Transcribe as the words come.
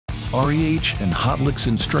REH and Hotliks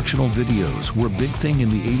instructional videos were a big thing in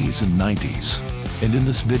the 80s and 90s. And in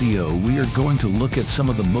this video, we are going to look at some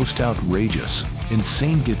of the most outrageous,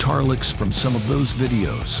 insane guitar licks from some of those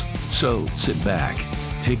videos. So sit back,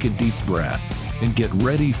 take a deep breath, and get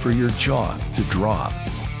ready for your jaw to drop.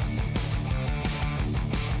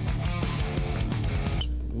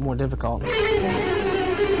 More difficult.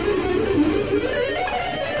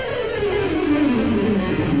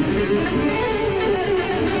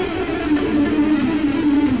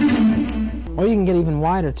 Or you can get even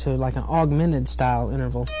wider to like an augmented style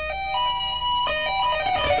interval.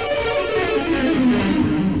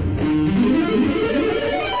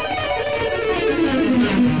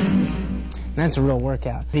 And that's a real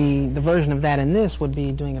workout. The version of that in this would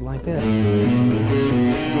be doing it like this.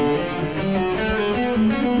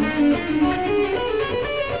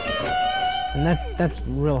 And that's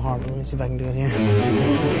real hard. Let me see if I can do it here.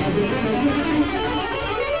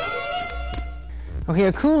 Okay,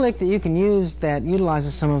 a cool lick that you can use that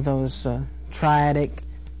utilizes some of those triadic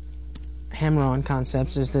hammer-on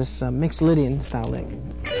concepts is this mixed Lydian style lick.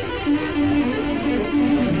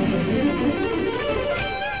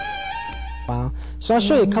 Wow. So I'll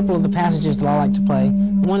show you a couple of the passages that I like to play.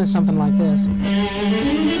 One is something like this.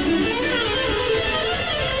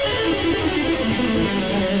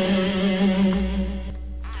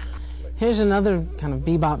 Here's another kind of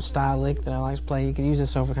bebop style lick that I like to play. You could use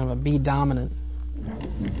this over kind of a B dominant.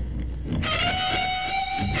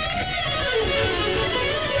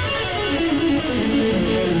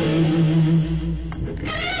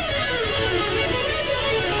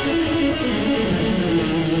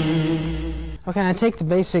 Okay, and I take the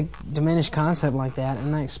basic diminished concept like that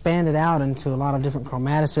and I expand it out into a lot of different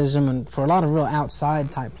chromaticism and for a lot of real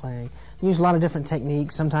outside type playing. I use a lot of different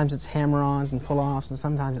techniques. Sometimes it's hammer-ons and pull-offs and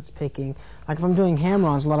sometimes it's picking. Like if I'm doing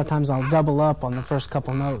hammer-ons, a lot of times I'll double up on the first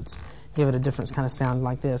couple notes, give it a different kind of sound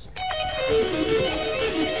like this.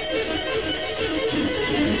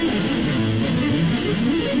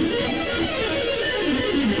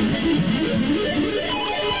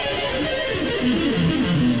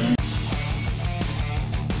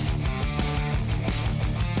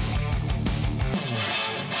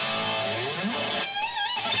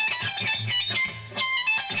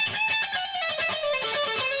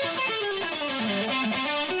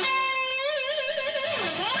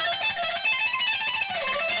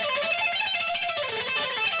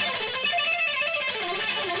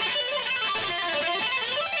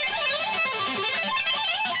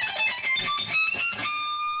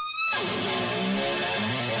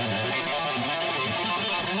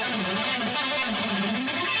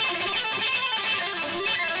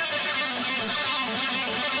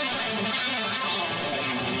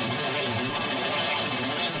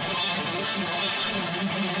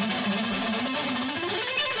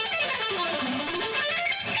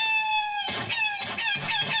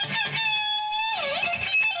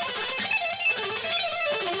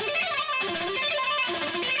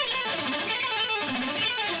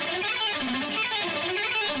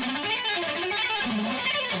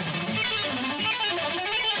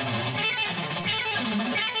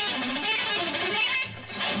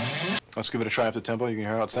 Let's give it a try up the tempo. You can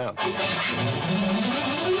hear how it sounds.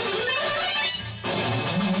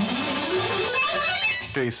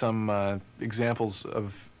 Show you some examples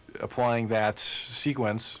of applying that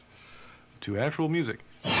sequence to actual music.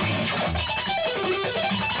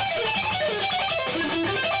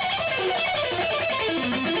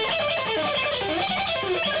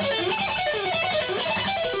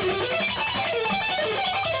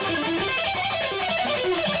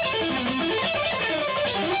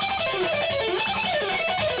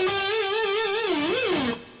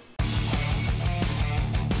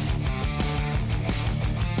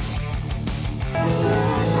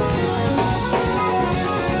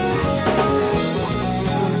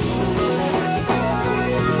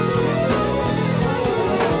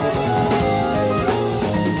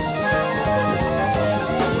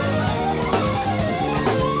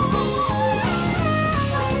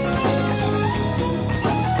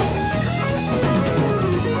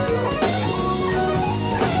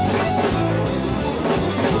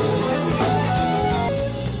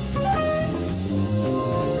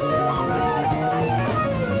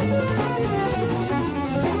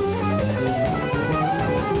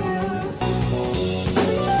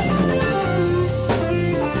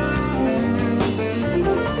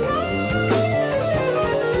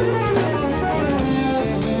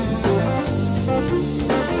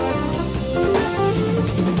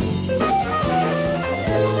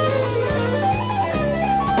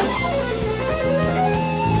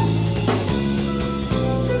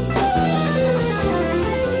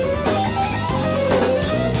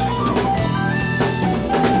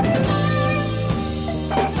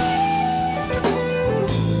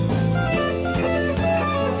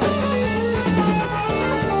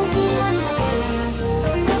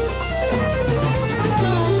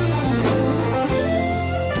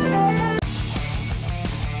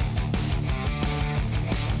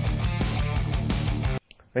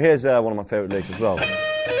 Here's one of my favourite licks as well.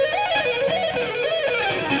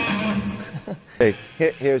 Hey,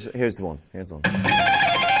 here's the one. Here's the one.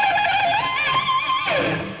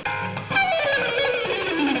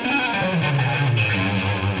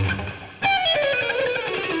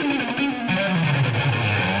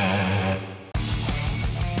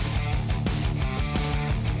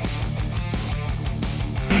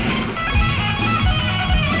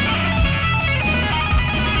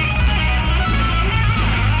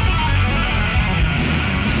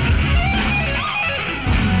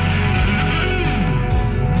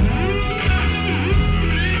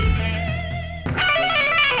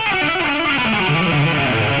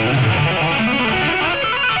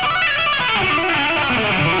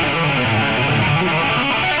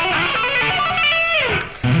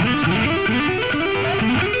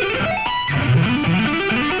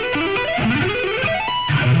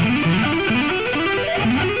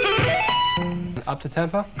 Up to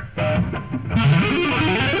tempo.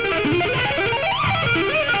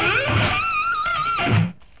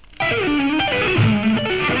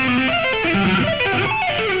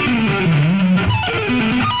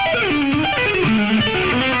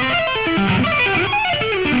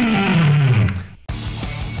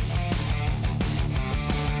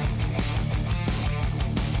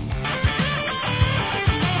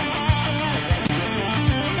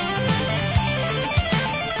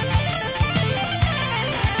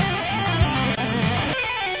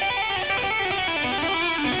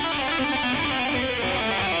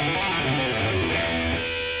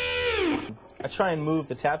 I try and move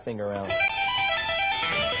the tap finger around.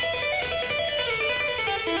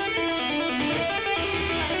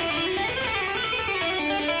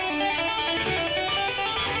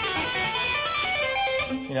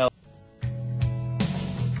 You know.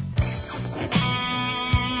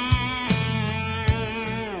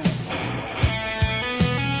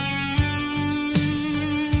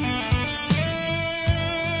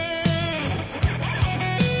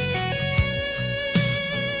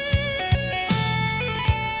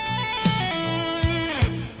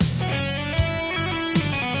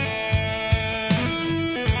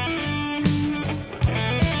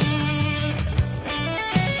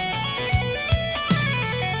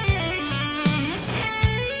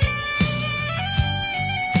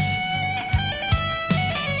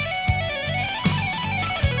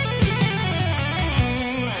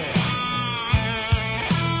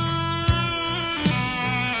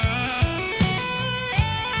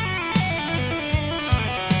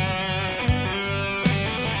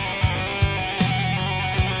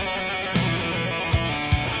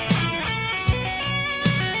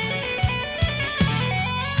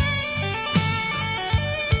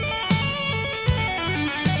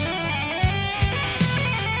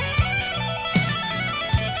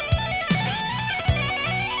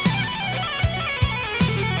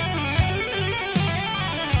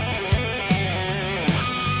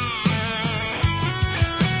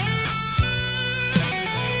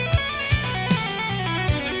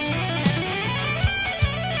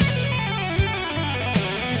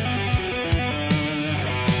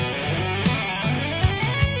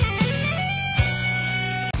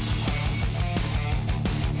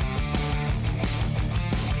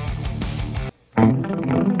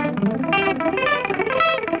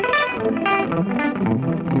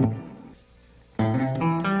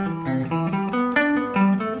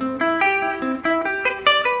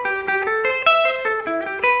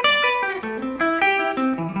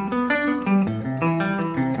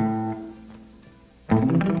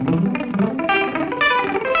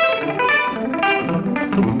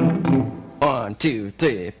 One, two,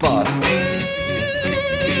 three, four.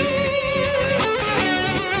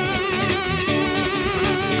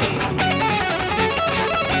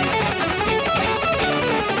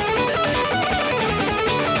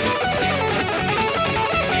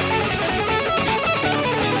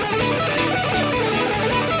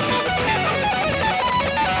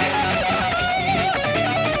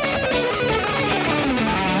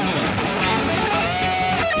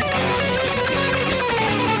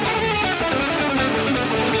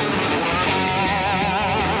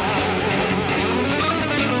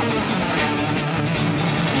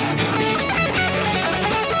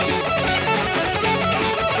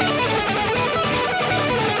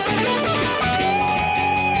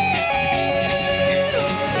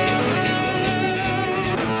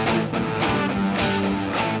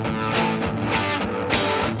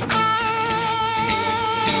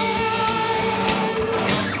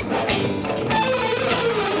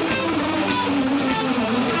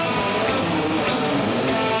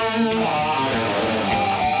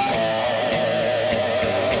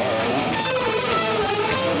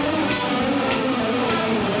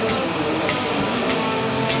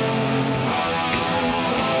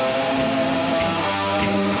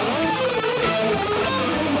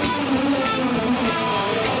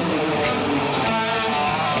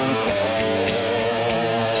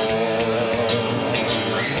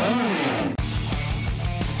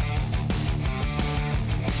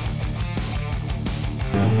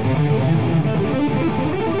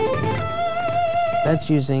 That's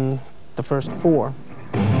using the first 4.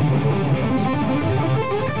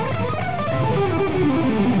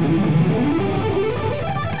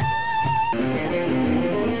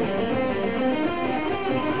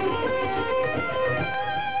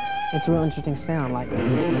 It's a real interesting sound, like.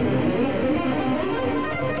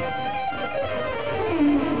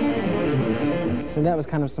 So that was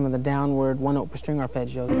kind of some of the downward one-note per string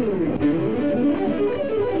arpeggios.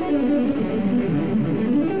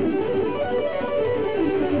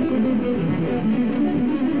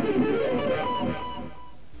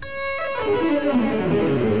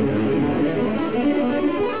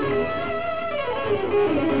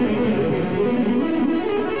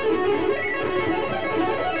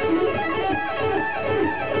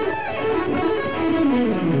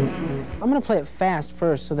 I'm going to play it fast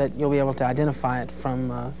first so that you'll be able to identify it from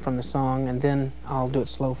the song, and then I'll do it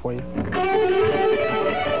slow for you.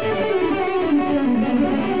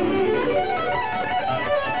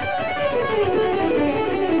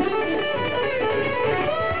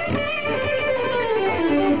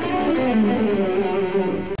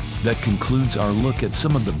 That concludes our look at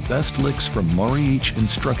some of the best licks from Maury H.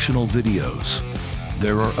 instructional videos.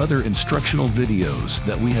 There are other instructional videos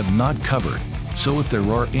that we have not covered, so if there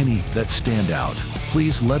are any that stand out,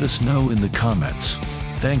 please let us know in the comments.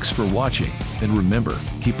 Thanks for watching, and remember,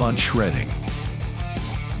 keep on shredding.